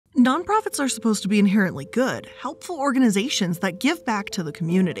Nonprofits are supposed to be inherently good, helpful organizations that give back to the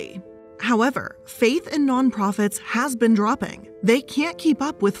community. However, faith in nonprofits has been dropping. They can't keep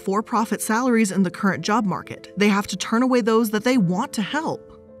up with for-profit salaries in the current job market. They have to turn away those that they want to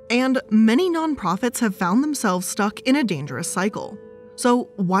help. And many nonprofits have found themselves stuck in a dangerous cycle. So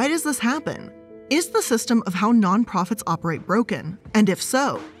why does this happen? Is the system of how nonprofits operate broken? And if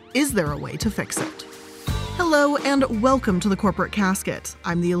so, is there a way to fix it? Hello and welcome to the Corporate Casket.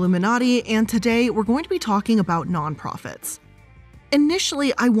 I'm the Illuminaughtii, and today we're going to be talking about nonprofits.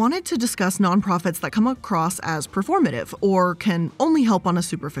 Initially, I wanted to discuss nonprofits that come across as performative or can only help on a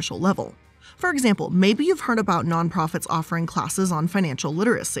superficial level. For example, maybe you've heard about nonprofits offering classes on financial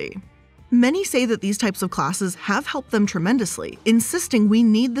literacy. Many say that these types of classes have helped them tremendously, insisting we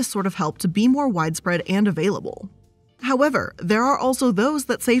need this sort of help to be more widespread and available. However, there are also those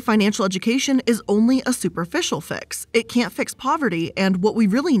that say financial education is only a superficial fix. It can't fix poverty, and what we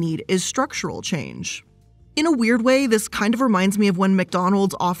really need is structural change. In a weird way, this kind of reminds me of when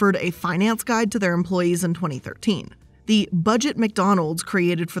McDonald's offered a finance guide to their employees in 2013. The Budget McDonald's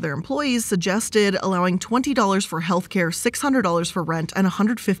created for their employees suggested allowing $20 for healthcare, $600 for rent, and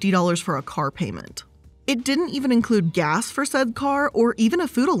 $150 for a car payment. It didn't even include gas for said car or even a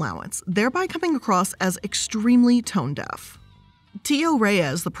food allowance, thereby coming across as extremely tone-deaf. Tio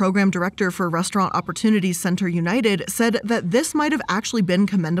Reyes, the program director for Restaurant Opportunities Center United, said that this might have actually been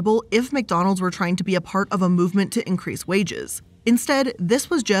commendable if McDonald's were trying to be a part of a movement to increase wages. Instead, this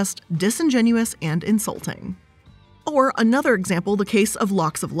was just disingenuous and insulting. Or another example, the case of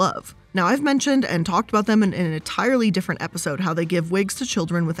Locks of Love. Now, I've mentioned and talked about them in an entirely different episode, how they give wigs to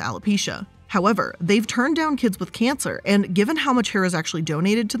children with alopecia. However, they've turned down kids with cancer, and given how much hair is actually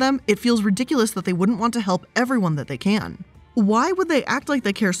donated to them, it feels ridiculous that they wouldn't want to help everyone that they can. Why would they act like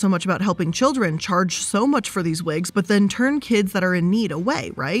they care so much about helping children, charge so much for these wigs, but then turn kids that are in need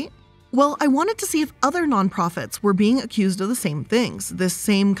away, right? Well, I wanted to see if other nonprofits were being accused of the same things, this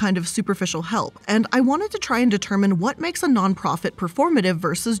same kind of superficial help, and I wanted to try and determine what makes a nonprofit performative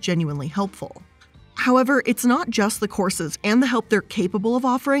versus genuinely helpful. However, it's not just the courses and the help they're capable of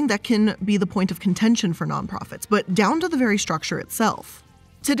offering that can be the point of contention for nonprofits, but down to the very structure itself.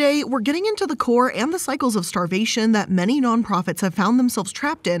 Today, we're getting into the core and the cycles of starvation that many nonprofits have found themselves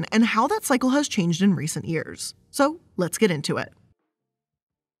trapped in and how that cycle has changed in recent years. So, let's get into it.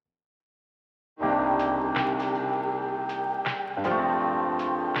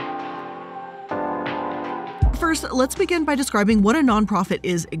 First, let's begin by describing what a nonprofit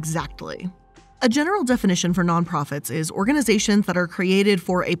is exactly. A general definition for nonprofits is organizations that are created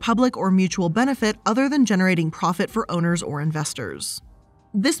for a public or mutual benefit other than generating profit for owners or investors.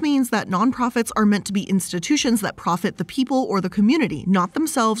 This means that nonprofits are meant to be institutions that profit the people or the community, not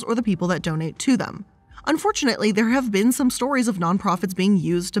themselves or the people that donate to them. Unfortunately, there have been some stories of nonprofits being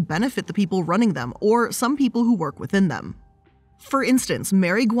used to benefit the people running them or some people who work within them. For instance,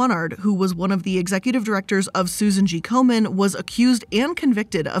 Mary Guanard, who was one of the executive directors of Susan G. Komen, was accused and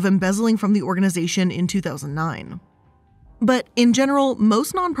convicted of embezzling from the organization in 2009. But in general,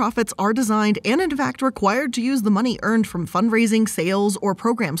 most nonprofits are designed and in fact required to use the money earned from fundraising, sales, or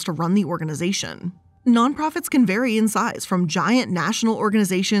programs to run the organization. Nonprofits can vary in size, from giant national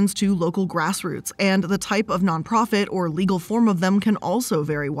organizations to local grassroots, and the type of nonprofit or legal form of them can also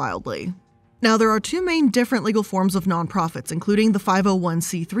vary wildly. Now, there are two main different legal forms of nonprofits, including the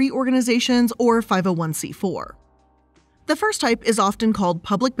 501c3 organizations or 501c4. The first type is often called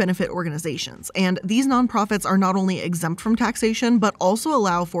public benefit organizations, and these nonprofits are not only exempt from taxation, but also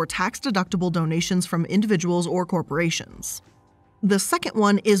allow for tax-deductible donations from individuals or corporations. The second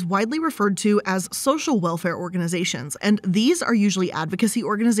one is widely referred to as social welfare organizations, and these are usually advocacy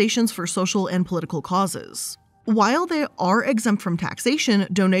organizations for social and political causes. While they are exempt from taxation,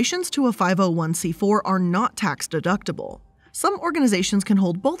 donations to a 501c4 are not tax-deductible. Some organizations can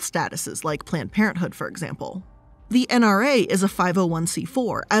hold both statuses, like Planned Parenthood, for example. The NRA is a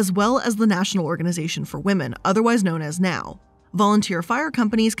 501c4, as well as the National Organization for Women, otherwise known as NOW. Volunteer fire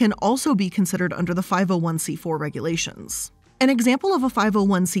companies can also be considered under the 501c4 regulations. An example of a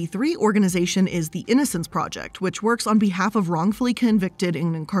 501c3 organization is the Innocence Project, which works on behalf of wrongfully convicted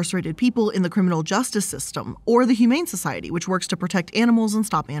and incarcerated people in the criminal justice system, or the Humane Society, which works to protect animals and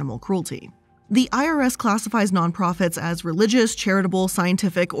stop animal cruelty. The IRS classifies nonprofits as religious, charitable,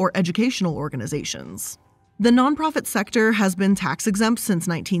 scientific, or educational organizations. The nonprofit sector has been tax-exempt since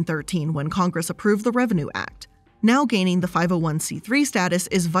 1913 when Congress approved the Revenue Act. Now gaining the 501c3 status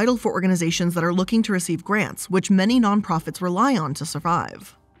is vital for organizations that are looking to receive grants, which many nonprofits rely on to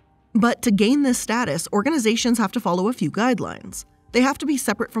survive. But to gain this status, organizations have to follow a few guidelines. They have to be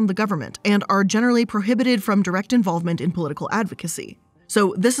separate from the government and are generally prohibited from direct involvement in political advocacy.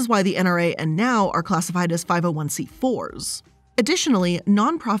 So this is why the NRA and NOW are classified as 501c4s. Additionally,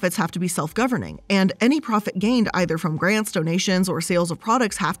 nonprofits have to be self-governing, and any profit gained either from grants, donations, or sales of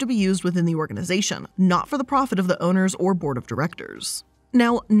products have to be used within the organization, not for the profit of the owners or board of directors.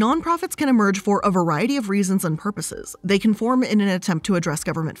 Now, nonprofits can emerge for a variety of reasons and purposes. They can form in an attempt to address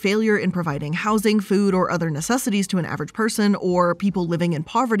government failure in providing housing, food, or other necessities to an average person or people living in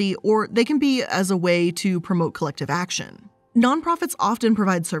poverty, or they can be as a way to promote collective action. Nonprofits often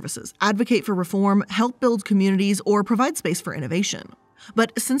provide services, advocate for reform, help build communities, or provide space for innovation.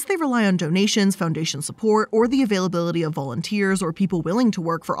 But since they rely on donations, foundation support, or the availability of volunteers or people willing to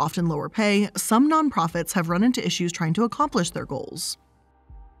work for often lower pay, some nonprofits have run into issues trying to accomplish their goals.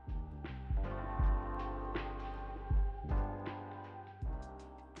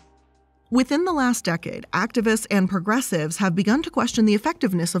 Within the last decade, activists and progressives have begun to question the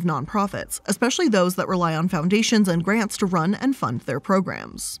effectiveness of nonprofits, especially those that rely on foundations and grants to run and fund their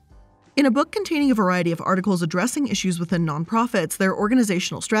programs. In a book containing a variety of articles addressing issues within nonprofits, their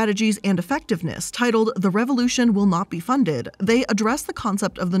organizational strategies, and effectiveness, titled "The Revolution Will Not Be Funded," they address the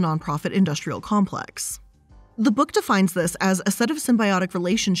concept of the nonprofit industrial complex. The book defines this as a set of symbiotic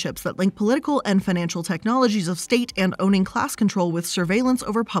relationships that link political and financial technologies of state and owning class control with surveillance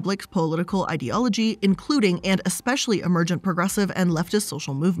over public political ideology, including and especially emergent progressive and leftist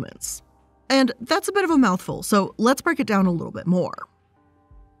social movements. And that's a bit of a mouthful, so let's break it down a little bit more.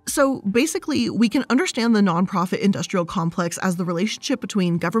 So basically, we can understand the nonprofit industrial complex as the relationship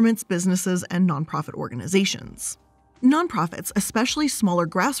between governments, businesses, and nonprofit organizations. Nonprofits, especially smaller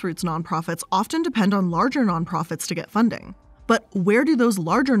grassroots nonprofits, often depend on larger nonprofits to get funding. But where do those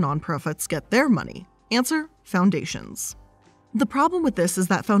larger nonprofits get their money? Answer: foundations. The problem with this is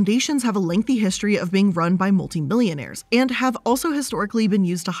that foundations have a lengthy history of being run by multimillionaires and have also historically been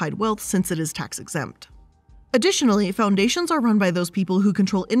used to hide wealth since it is tax-exempt. Additionally, foundations are run by those people who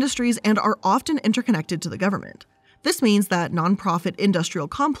control industries and are often interconnected to the government. This means that nonprofit industrial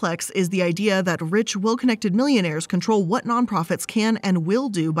complex is the idea that rich, well-connected millionaires control what nonprofits can and will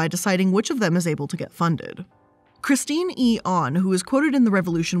do by deciding which of them is able to get funded. Christine E. Ahn, who is quoted in The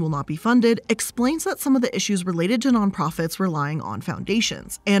Revolution Will Not Be Funded, explains that some of the issues related to nonprofits relying on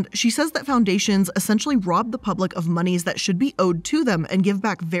foundations, and she says that foundations essentially rob the public of monies that should be owed to them and give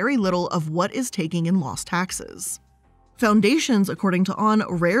back very little of what is taking in lost taxes. Foundations, according to Ahn,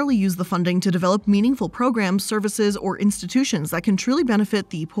 rarely use the funding to develop meaningful programs, services, or institutions that can truly benefit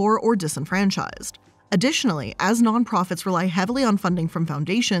the poor or disenfranchised. Additionally, as nonprofits rely heavily on funding from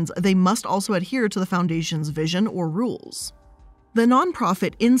foundations, they must also adhere to the foundation's vision or rules. The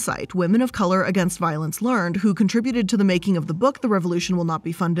nonprofit Insight Women of Color Against Violence Learned, who contributed to the making of the book The Revolution Will Not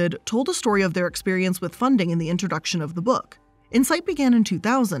Be Funded, told a story of their experience with funding in the introduction of the book. Insight began in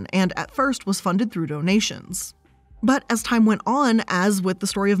 2000 and at first was funded through donations. But as time went on, as with the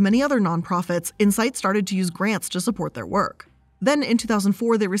story of many other nonprofits, Insight started to use grants to support their work. Then in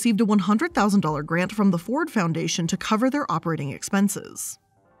 2004, they received a $100,000 grant from the Ford Foundation to cover their operating expenses.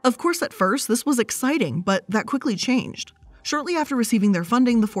 Of course, at first, this was exciting, but that quickly changed. Shortly after receiving their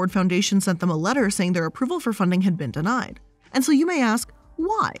funding, the Ford Foundation sent them a letter saying their approval for funding had been denied. And so you may ask,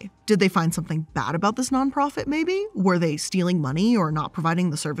 why? Did they find something bad about this nonprofit, maybe? Were they stealing money or not providing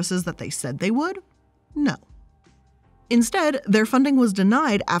the services that they said they would? No. Instead, their funding was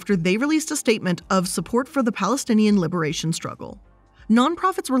denied after they released a statement of support for the Palestinian liberation struggle.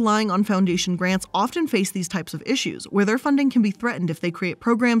 Nonprofits relying on foundation grants often face these types of issues, where their funding can be threatened if they create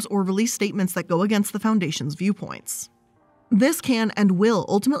programs or release statements that go against the foundation's viewpoints. This can and will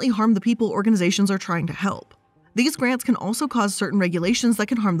ultimately harm the people organizations are trying to help. These grants can also cause certain regulations that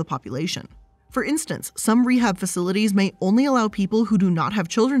can harm the population. For instance, some rehab facilities may only allow people who do not have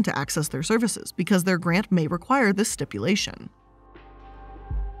children to access their services because their grant may require this stipulation.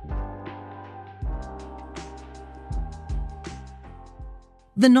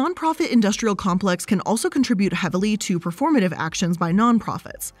 The nonprofit industrial complex can also contribute heavily to performative actions by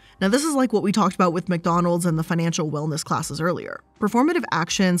nonprofits. Now, this is like what we talked about with McDonald's and the financial wellness classes earlier. Performative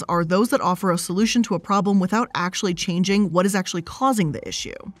actions are those that offer a solution to a problem without actually changing what is actually causing the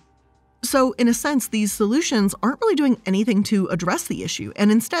issue. So, in a sense, these solutions aren't really doing anything to address the issue,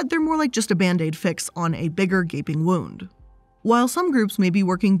 and instead they're more like just a band-aid fix on a bigger gaping wound. While some groups may be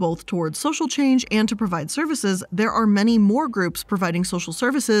working both towards social change and to provide services, there are many more groups providing social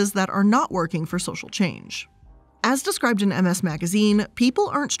services that are not working for social change. As described in MS Magazine, people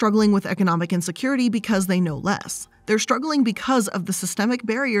aren't struggling with economic insecurity because they know less. They're struggling because of the systemic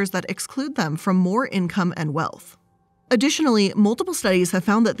barriers that exclude them from more income and wealth. Additionally, multiple studies have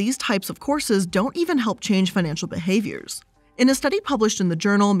found that these types of courses don't even help change financial behaviors. In a study published in the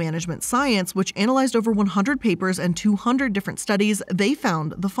journal Management Science, which analyzed over 100 papers and 200 different studies, they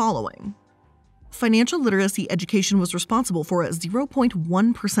found the following. Financial literacy education was responsible for a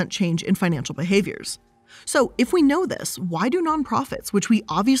 0.1% change in financial behaviors. So if we know this, why do nonprofits, which we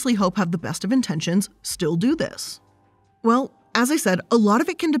obviously hope have the best of intentions, still do this? Well, as I said, a lot of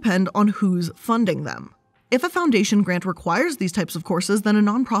it can depend on who's funding them. If a foundation grant requires these types of courses, then a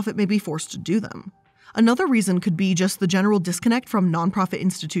nonprofit may be forced to do them. Another reason could be just the general disconnect from nonprofit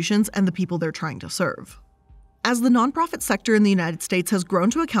institutions and the people they're trying to serve. As the nonprofit sector in the United States has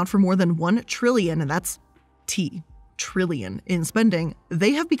grown to account for more than $1 trillion, and that's trillion in spending,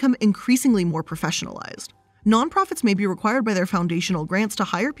 they have become increasingly more professionalized. Nonprofits may be required by their foundational grants to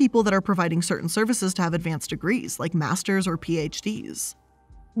hire people that are providing certain services to have advanced degrees, like masters or PhDs.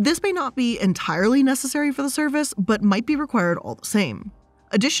 This may not be entirely necessary for the service, but might be required all the same.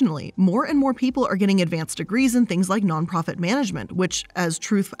 Additionally, more and more people are getting advanced degrees in things like nonprofit management, which, as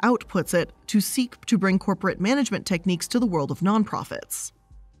Truth Out puts it, to seek to bring corporate management techniques to the world of nonprofits.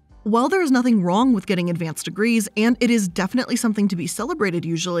 While there is nothing wrong with getting advanced degrees, and it is definitely something to be celebrated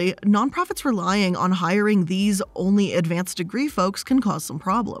usually, nonprofits relying on hiring these only advanced degree folks can cause some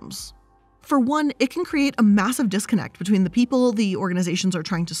problems. For one, it can create a massive disconnect between the people the organizations are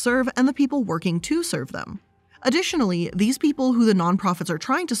trying to serve and the people working to serve them. Additionally, these people who the nonprofits are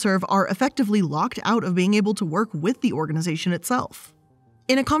trying to serve are effectively locked out of being able to work with the organization itself.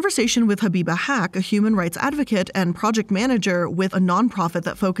 In a conversation with Habiba Hack, a human rights advocate and project manager with a nonprofit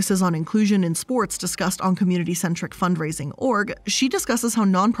that focuses on inclusion in sports discussed on community-centric fundraising.org, she discusses how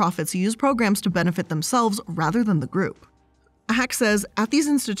nonprofits use programs to benefit themselves rather than the group. Hack says, at these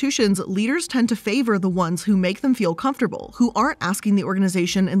institutions, leaders tend to favor the ones who make them feel comfortable, who aren't asking the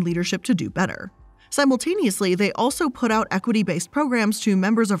organization and leadership to do better. Simultaneously, they also put out equity-based programs to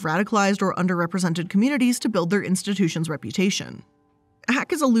members of radicalized or underrepresented communities to build their institution's reputation.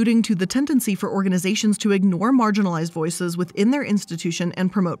 Hack is alluding to the tendency for organizations to ignore marginalized voices within their institution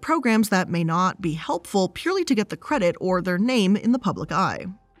and promote programs that may not be helpful purely to get the credit or their name in the public eye.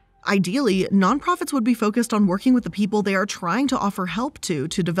 Ideally, nonprofits would be focused on working with the people they are trying to offer help to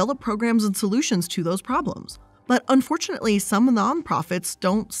develop programs and solutions to those problems. But unfortunately, some nonprofits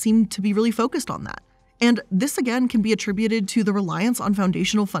don't seem to be really focused on that. And this again can be attributed to the reliance on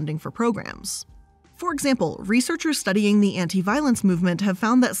foundational funding for programs. For example, researchers studying the anti-violence movement have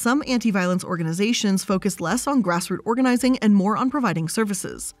found that some anti-violence organizations focus less on grassroots organizing and more on providing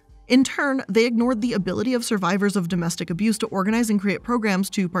services. In turn, they ignored the ability of survivors of domestic abuse to organize and create programs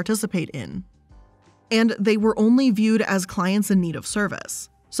to participate in. And they were only viewed as clients in need of service.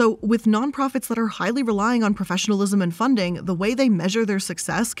 So, with nonprofits that are highly relying on professionalism and funding, the way they measure their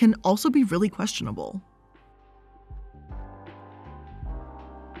success can also be really questionable.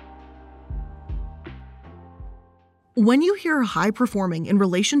 When you hear high-performing in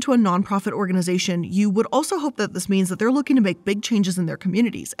relation to a nonprofit organization, you would also hope that this means that they're looking to make big changes in their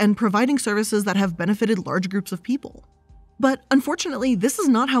communities and providing services that have benefited large groups of people. But unfortunately, this is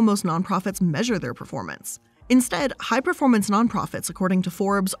not how most nonprofits measure their performance. Instead, high-performance nonprofits, according to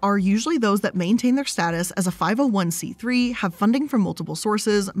Forbes, are usually those that maintain their status as a 501c3, have funding from multiple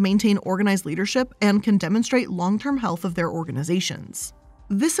sources, maintain organized leadership, and can demonstrate long-term health of their organizations.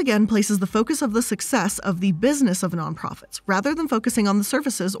 This again places the focus of the success of the business of nonprofits, rather than focusing on the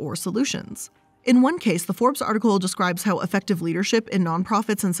services or solutions. In one case, the Forbes article describes how effective leadership in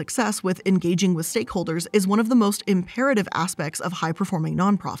nonprofits and success with engaging with stakeholders is one of the most imperative aspects of high-performing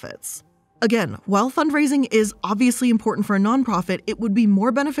nonprofits. Again, while fundraising is obviously important for a nonprofit, it would be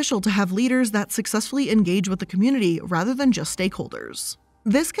more beneficial to have leaders that successfully engage with the community rather than just stakeholders.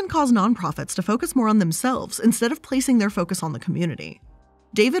 This can cause nonprofits to focus more on themselves instead of placing their focus on the community.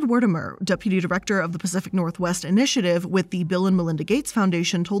 David Werdemer, Deputy Director of the Pacific Northwest Initiative with the Bill and Melinda Gates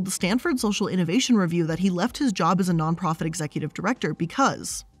Foundation, told the Stanford Social Innovation Review that he left his job as a nonprofit executive director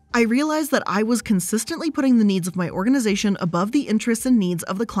because I realized that I was consistently putting the needs of my organization above the interests and needs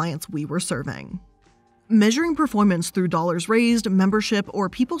of the clients we were serving. Measuring performance through dollars raised, membership, or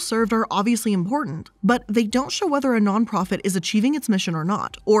people served are obviously important, but they don't show whether a nonprofit is achieving its mission or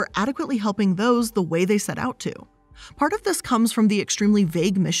not, or adequately helping those the way they set out to. Part of this comes from the extremely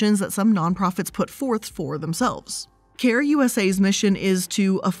vague missions that some nonprofits put forth for themselves. CARE USA's mission is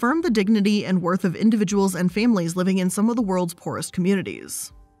to affirm the dignity and worth of individuals and families living in some of the world's poorest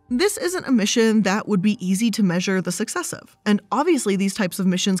communities. This isn't a mission that would be easy to measure the success of, and obviously these types of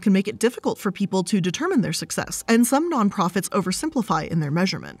missions can make it difficult for people to determine their success, and some nonprofits oversimplify in their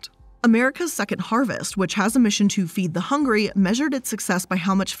measurement. America's Second Harvest, which has a mission to feed the hungry, measured its success by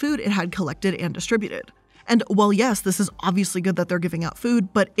how much food it had collected and distributed. And while yes, this is obviously good that they're giving out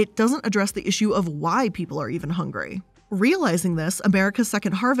food, but it doesn't address the issue of why people are even hungry. Realizing this, America's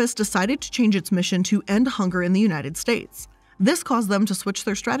Second Harvest decided to change its mission to end hunger in the United States. This caused them to switch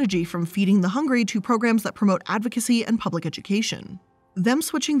their strategy from feeding the hungry to programs that promote advocacy and public education. Them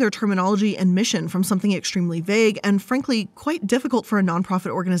switching their terminology and mission from something extremely vague and frankly quite difficult for a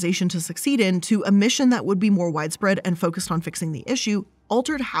nonprofit organization to succeed in to a mission that would be more widespread and focused on fixing the issue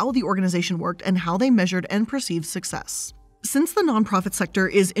altered how the organization worked and how they measured and perceived success. Since the nonprofit sector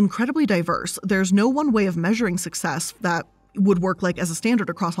is incredibly diverse, there's no one way of measuring success that would work like as a standard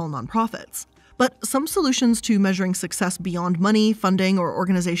across all nonprofits. But some solutions to measuring success beyond money, funding, or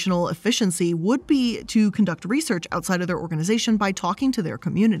organizational efficiency would be to conduct research outside of their organization by talking to their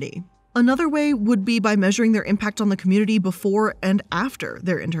community. Another way would be by measuring their impact on the community before and after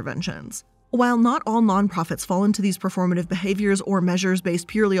their interventions. While not all nonprofits fall into these performative behaviors or measures based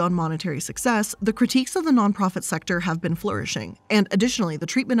purely on monetary success, the critiques of the nonprofit sector have been flourishing, and additionally, the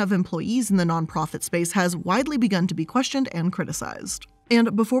treatment of employees in the nonprofit space has widely begun to be questioned and criticized.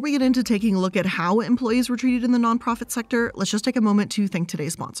 And before we get into taking a look at how employees were treated in the nonprofit sector, let's just take a moment to thank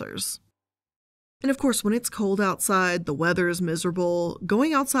today's sponsors. And of course, when it's cold outside, the weather is miserable,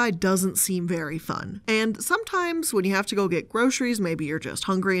 going outside doesn't seem very fun. And sometimes when you have to go get groceries, maybe you're just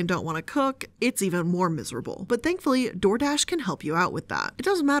hungry and don't want to cook, it's even more miserable. But thankfully, DoorDash can help you out with that. It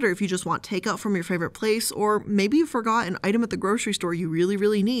doesn't matter if you just want takeout from your favorite place, or maybe you forgot an item at the grocery store you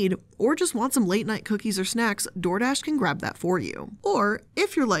really need, or just want some late night cookies or snacks, DoorDash can grab that for you. Or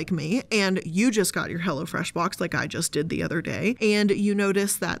if you're like me and you just got your HelloFresh box like I just did the other day, and you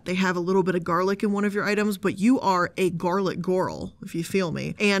notice that they have a little bit of garlic in one of your items, but you are a garlic girl, if you feel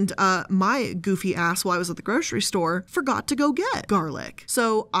me. And my goofy ass, while I was at the grocery store, forgot to go get garlic.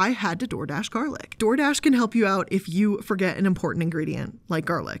 So I had to DoorDash garlic. DoorDash can help you out if you forget an important ingredient, like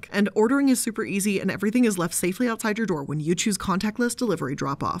garlic. And ordering is super easy and everything is left safely outside your door when you choose contactless delivery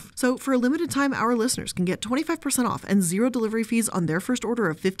drop-off. So for a limited time, our listeners can get 25% off and 0 delivery fees on their first order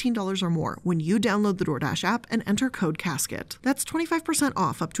of $15 or more when you download the DoorDash app and enter code CASKET. That's 25%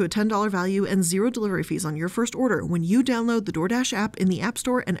 off up to a $10 value and 0 delivery fees on your first order when you download the DoorDash app in the App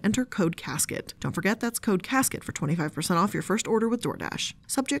Store and enter code CASKET. Don't forget that's code CASKET for 25% off your first order with DoorDash.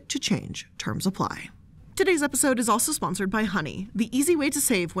 Subject to change. Terms apply. Today's episode is also sponsored by Honey, the easy way to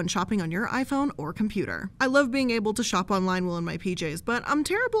save when shopping on your iPhone or computer. I love being able to shop online while in my PJs, but I'm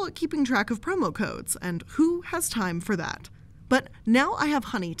terrible at keeping track of promo codes, and who has time for that? But now I have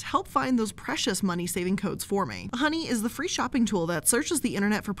Honey to help find those precious money-saving codes for me. Honey is the free shopping tool that searches the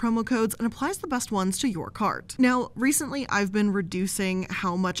internet for promo codes and applies the best ones to your cart. Now, recently I've been reducing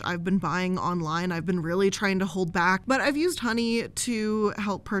how much I've been buying online. I've been really trying to hold back, but I've used Honey to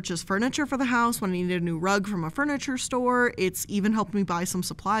help purchase furniture for the house when I needed a new rug from a furniture store. It's even helped me buy some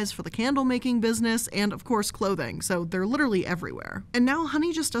supplies for the candle making business and, of course, clothing, so they're literally everywhere. And now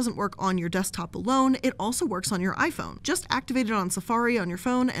Honey just doesn't work on your desktop alone, it also works on your iPhone. Just activate it on Safari on your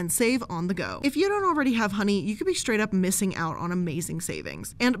phone and save on the go. If you don't already have Honey, you could be straight up missing out on amazing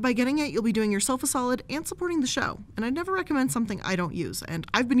savings. And by getting it, you'll be doing yourself a solid and supporting the show. And I never recommend something I don't use, and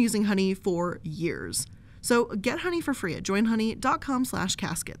I've been using Honey for years. So get Honey for free at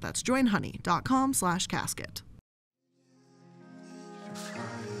joinhoney.com/casket. That's joinhoney.com/casket.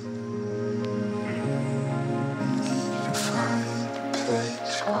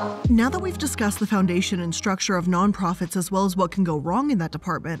 Now that we've discussed the foundation and structure of nonprofits as well as what can go wrong in that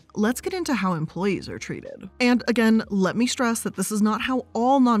department, let's get into how employees are treated. And again, let me stress that this is not how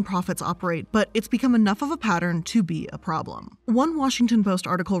all nonprofits operate, but it's become enough of a pattern to be a problem. One Washington Post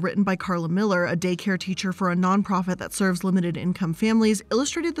article written by Carla Miller, a daycare teacher for a nonprofit that serves limited income families,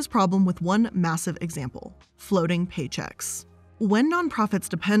 illustrated this problem with one massive example: floating paychecks. When nonprofits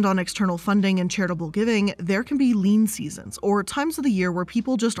depend on external funding and charitable giving, there can be lean seasons or times of the year where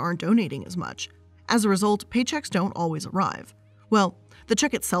people just aren't donating as much. As a result, paychecks don't always arrive. Well, the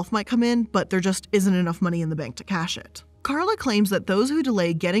check itself might come in, but there just isn't enough money in the bank to cash it. Carla claims that those who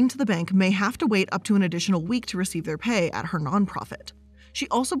delay getting to the bank may have to wait up to an additional week to receive their pay at her nonprofit. She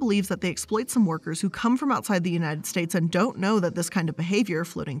also believes that they exploit some workers who come from outside the United States and don't know that this kind of behavior,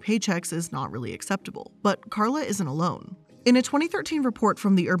 floating paychecks, is not really acceptable. But Carla isn't alone. In a 2013 report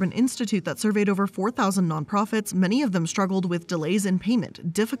from the Urban Institute that surveyed over 4,000 nonprofits, many of them struggled with delays in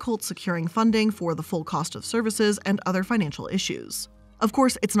payment, difficult securing funding for the full cost of services, and other financial issues. Of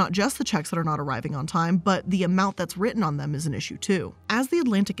course, it's not just the checks that are not arriving on time, but the amount that's written on them is an issue too. As The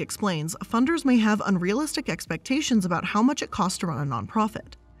Atlantic explains, funders may have unrealistic expectations about how much it costs to run a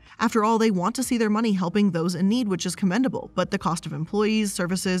nonprofit. After all, they want to see their money helping those in need, which is commendable, but the cost of employees,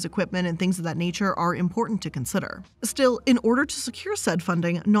 services, equipment, and things of that nature are important to consider. Still, in order to secure said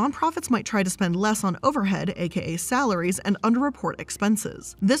funding, nonprofits might try to spend less on overhead, aka salaries, and underreport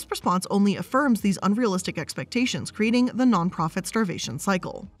expenses. This response only affirms these unrealistic expectations, creating the nonprofit starvation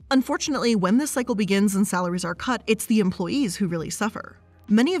cycle. Unfortunately, when this cycle begins and salaries are cut, it's the employees who really suffer.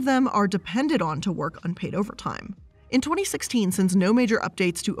 Many of them are depended on to work unpaid overtime. In 2016, since no major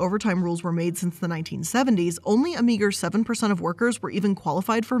updates to overtime rules were made since the 1970s, only a meager 7% of workers were even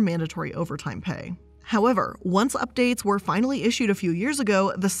qualified for mandatory overtime pay. However, once updates were finally issued a few years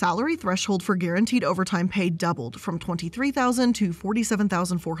ago, the salary threshold for guaranteed overtime pay doubled from $23,000 to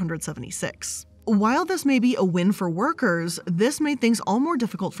 $47,476. While this may be a win for workers, this made things all more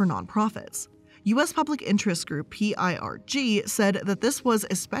difficult for nonprofits. U.S. Public Interest Group PIRG said that this was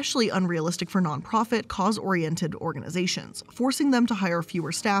especially unrealistic for nonprofit, cause-oriented organizations, forcing them to hire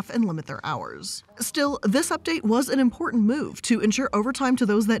fewer staff and limit their hours. Still, this update was an important move to ensure overtime to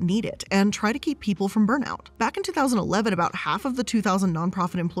those that need it and try to keep people from burnout. Back in 2011, about half of the 2,000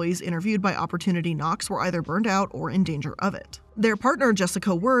 nonprofit employees interviewed by Opportunity Knocks were either burned out or in danger of it. Their partner,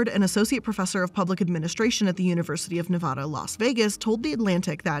 Jessica Word, an associate professor of public administration at the University of Nevada, Las Vegas, told The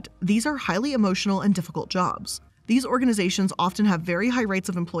Atlantic that these are highly emotional and difficult jobs. These organizations often have very high rates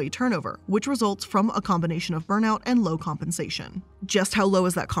of employee turnover, which results from a combination of burnout and low compensation. Just how low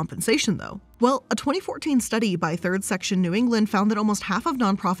is that compensation, though? Well, a 2014 study by Third Section New England found that almost half of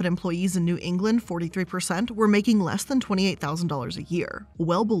nonprofit employees in New England, 43%, were making less than $28,000 a year,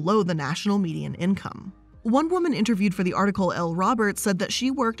 well below the national median income. One woman interviewed for the article, Elle Roberts, said that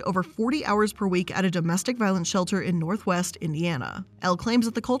she worked over 40 hours per week at a domestic violence shelter in Northwest Indiana. Elle claims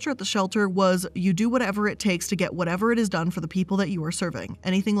that the culture at the shelter was, you do whatever it takes to get whatever it is done for the people that you are serving.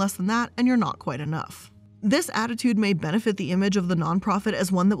 Anything less than that, and you're not quite enough. This attitude may benefit the image of the nonprofit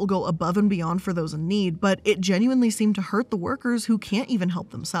as one that will go above and beyond for those in need, but it genuinely seemed to hurt the workers who can't even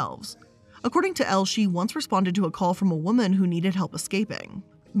help themselves. According to Elle, she once responded to a call from a woman who needed help escaping.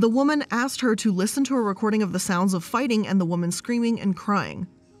 The woman asked her to listen to a recording of the sounds of fighting and the woman screaming and crying.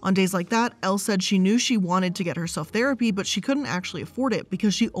 On days like that, Elle said she knew she wanted to get herself therapy, but she couldn't actually afford it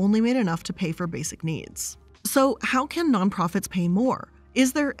because she only made enough to pay for basic needs. So how can nonprofits pay more?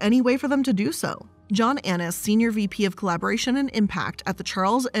 Is there any way for them to do so? John Annis, Senior VP of Collaboration and Impact at the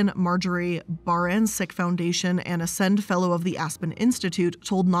Charles and Marjorie Baranczyk Foundation and Ascend Fellow of the Aspen Institute,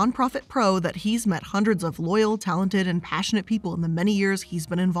 told Nonprofit Pro that he's met hundreds of loyal, talented, and passionate people in the many years he's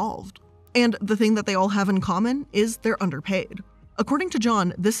been involved. And the thing that they all have in common is they're underpaid. According to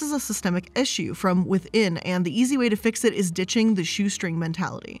John, this is a systemic issue from within, and the easy way to fix it is ditching the shoestring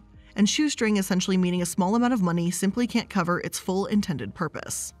mentality. And shoestring essentially meaning a small amount of money simply can't cover its full intended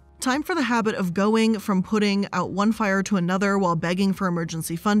purpose. Time for the habit of going from putting out one fire to another while begging for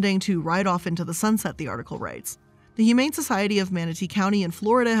emergency funding to ride off into the sunset, the article writes. The Humane Society of Manatee County in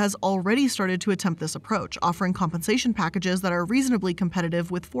Florida has already started to attempt this approach, offering compensation packages that are reasonably competitive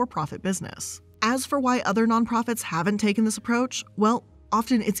with for-profit business. As for why other nonprofits haven't taken this approach, well,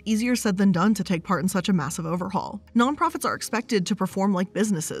 often it's easier said than done to take part in such a massive overhaul. Nonprofits are expected to perform like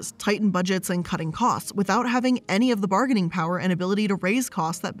businesses, tighten budgets and cutting costs, without having any of the bargaining power and ability to raise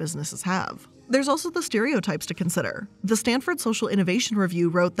costs that businesses have. There's also the stereotypes to consider. The Stanford Social Innovation Review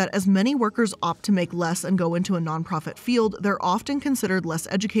wrote that as many workers opt to make less and go into a nonprofit field, they're often considered less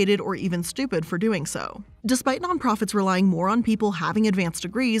educated or even stupid for doing so. Despite nonprofits relying more on people having advanced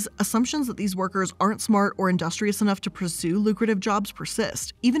degrees, assumptions that these workers aren't smart or industrious enough to pursue lucrative jobs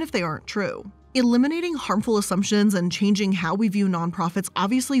persist, even if they aren't true. Eliminating harmful assumptions and changing how we view nonprofits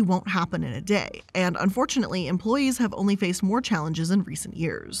obviously won't happen in a day, and unfortunately, employees have only faced more challenges in recent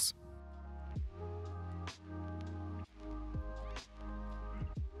years.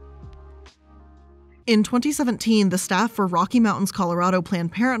 In 2017, the staff for Rocky Mountains, Colorado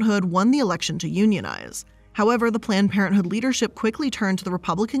Planned Parenthood won the election to unionize. However, the Planned Parenthood leadership quickly turned to the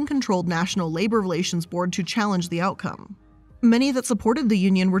Republican-controlled National Labor Relations Board to challenge the outcome. Many that supported the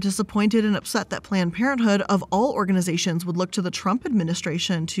union were disappointed and upset that Planned Parenthood, of all organizations, would look to the Trump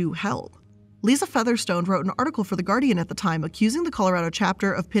administration to help. Lisa Featherstone wrote an article for The Guardian at the time accusing the Colorado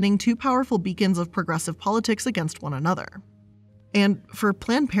chapter of pitting two powerful beacons of progressive politics against one another. And for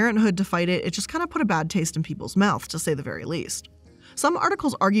Planned Parenthood to fight it, it just kind of put a bad taste in people's mouths, to say the very least. Some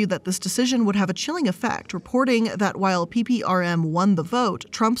articles argue that this decision would have a chilling effect, reporting that while PPRM won the vote,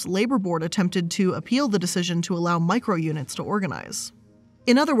 Trump's labor board attempted to appeal the decision to allow micro-units to organize.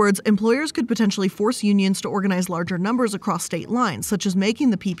 In other words, employers could potentially force unions to organize larger numbers across state lines, such as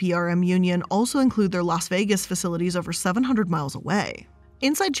making the PPRM union also include their Las Vegas facilities over 700 miles away.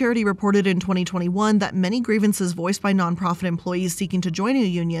 Inside Charity reported in 2021 that many grievances voiced by nonprofit employees seeking to join a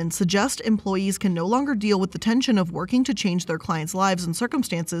union suggest employees can no longer deal with the tension of working to change their clients' lives and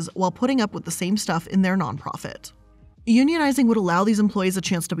circumstances while putting up with the same stuff in their nonprofit. Unionizing would allow these employees a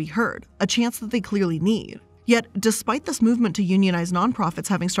chance to be heard, a chance that they clearly need. Yet, despite this movement to unionize nonprofits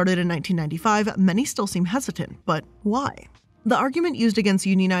having started in 1995, many still seem hesitant. But why? The argument used against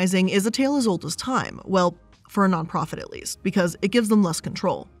unionizing is a tale as old as time. Well, for a nonprofit at least, because it gives them less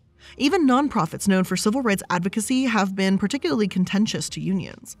control. Even nonprofits known for civil rights advocacy have been particularly contentious to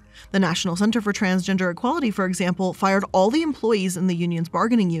unions. The National Center for Transgender Equality, for example, fired all the employees in the union's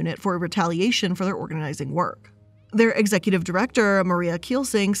bargaining unit for retaliation for their organizing work. Their executive director, Maria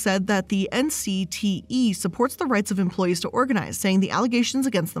Kielsing, said that the NCTE supports the rights of employees to organize, saying the allegations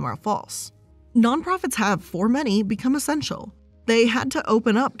against them are false. Nonprofits have, for many, become essential. They had to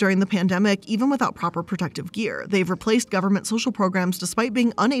open up during the pandemic even without proper protective gear. They've replaced government social programs despite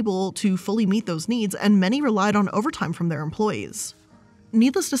being unable to fully meet those needs, and many relied on overtime from their employees.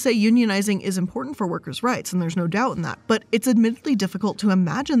 Needless to say, unionizing is important for workers' rights, and there's no doubt in that, but it's admittedly difficult to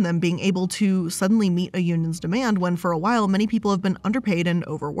imagine them being able to suddenly meet a union's demand when for a while many people have been underpaid and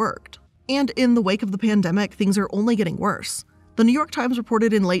overworked. And in the wake of the pandemic, things are only getting worse. The New York Times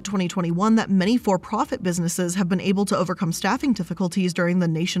reported in late 2021 that many for-profit businesses have been able to overcome staffing difficulties during the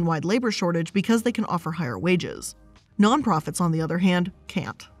nationwide labor shortage because they can offer higher wages. Nonprofits, on the other hand,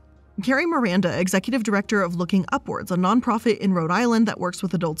 can't. Carrie Miranda, executive director of Looking Upwards, a nonprofit in Rhode Island that works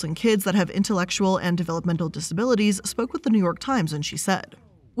with adults and kids that have intellectual and developmental disabilities, spoke with the New York Times, and she said,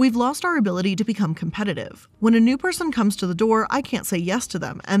 "We've lost our ability to become competitive. When a new person comes to the door, I can't say yes to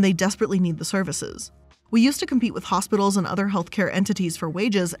them, and they desperately need the services. We used to compete with hospitals and other healthcare entities for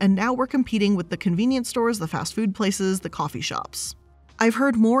wages, and now we're competing with the convenience stores, the fast food places, the coffee shops. I've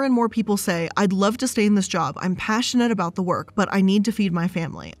heard more and more people say, I'd love to stay in this job, I'm passionate about the work, but I need to feed my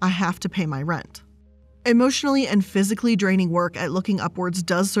family, I have to pay my rent." Emotionally and physically draining work at Looking Upwards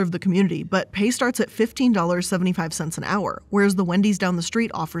does serve the community, but pay starts at $15.75 an hour, whereas the Wendy's down the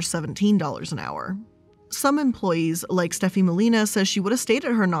street offers $17 an hour. Some employees, like Steffi Molina, says she would have stayed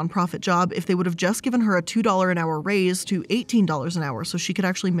at her nonprofit job if they would have just given her a $2 an hour raise to $18 an hour so she could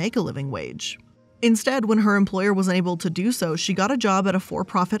actually make a living wage. Instead, when her employer was unable to do so, she got a job at a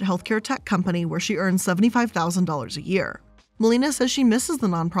for-profit healthcare tech company where she earned $75,000 a year. Molina says she misses the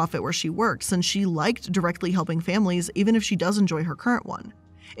nonprofit where she works and she liked directly helping families even if she does enjoy her current one.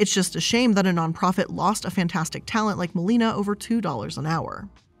 It's just a shame that a nonprofit lost a fantastic talent like Molina over $2 an hour.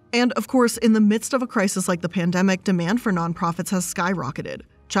 And of course, in the midst of a crisis like the pandemic, demand for nonprofits has skyrocketed.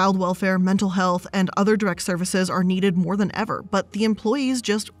 Child welfare, mental health, and other direct services are needed more than ever, but the employees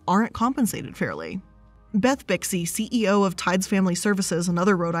just aren't compensated fairly. Beth Bixie, CEO of Tides Family Services,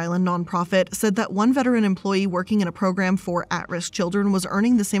 another Rhode Island nonprofit, said that one veteran employee working in a program for at-risk children was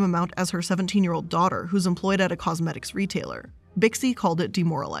earning the same amount as her 17-year-old daughter, who's employed at a cosmetics retailer. Bixie called it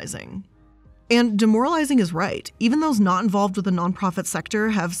demoralizing. And demoralizing is right. Even those not involved with the nonprofit sector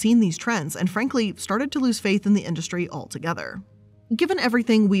have seen these trends and frankly started to lose faith in the industry altogether. Given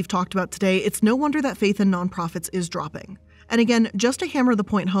everything we've talked about today, it's no wonder that faith in nonprofits is dropping. And again, just to hammer the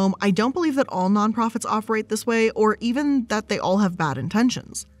point home, I don't believe that all nonprofits operate this way or even that they all have bad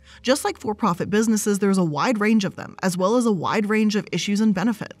intentions. Just like for-profit businesses, there's a wide range of them, as well as a wide range of issues and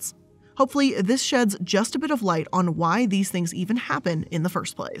benefits. Hopefully, this sheds just a bit of light on why these things even happen in the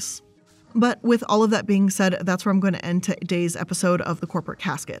first place. But with all of that being said, that's where I'm going to end today's episode of the Corporate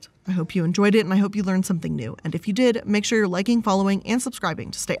Casket. I hope you enjoyed it and I hope you learned something new. And if you did, make sure you're liking, following, and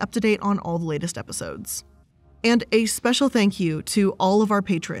subscribing to stay up to date on all the latest episodes. And a special thank you to all of our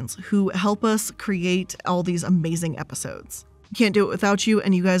patrons who help us create all these amazing episodes. Can't do it without you,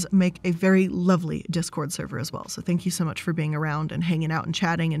 and you guys make a very lovely Discord server as well. So thank you so much for being around and hanging out and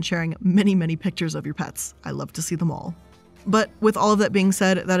chatting and sharing many, many pictures of your pets. I love to see them all. But with all of that being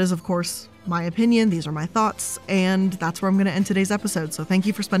said, that is, of course, my opinion. These are my thoughts, and that's where I'm going to end today's episode. So thank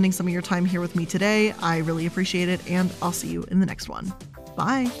you for spending some of your time here with me today. I really appreciate it, and I'll see you in the next one.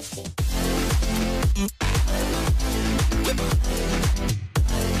 Bye.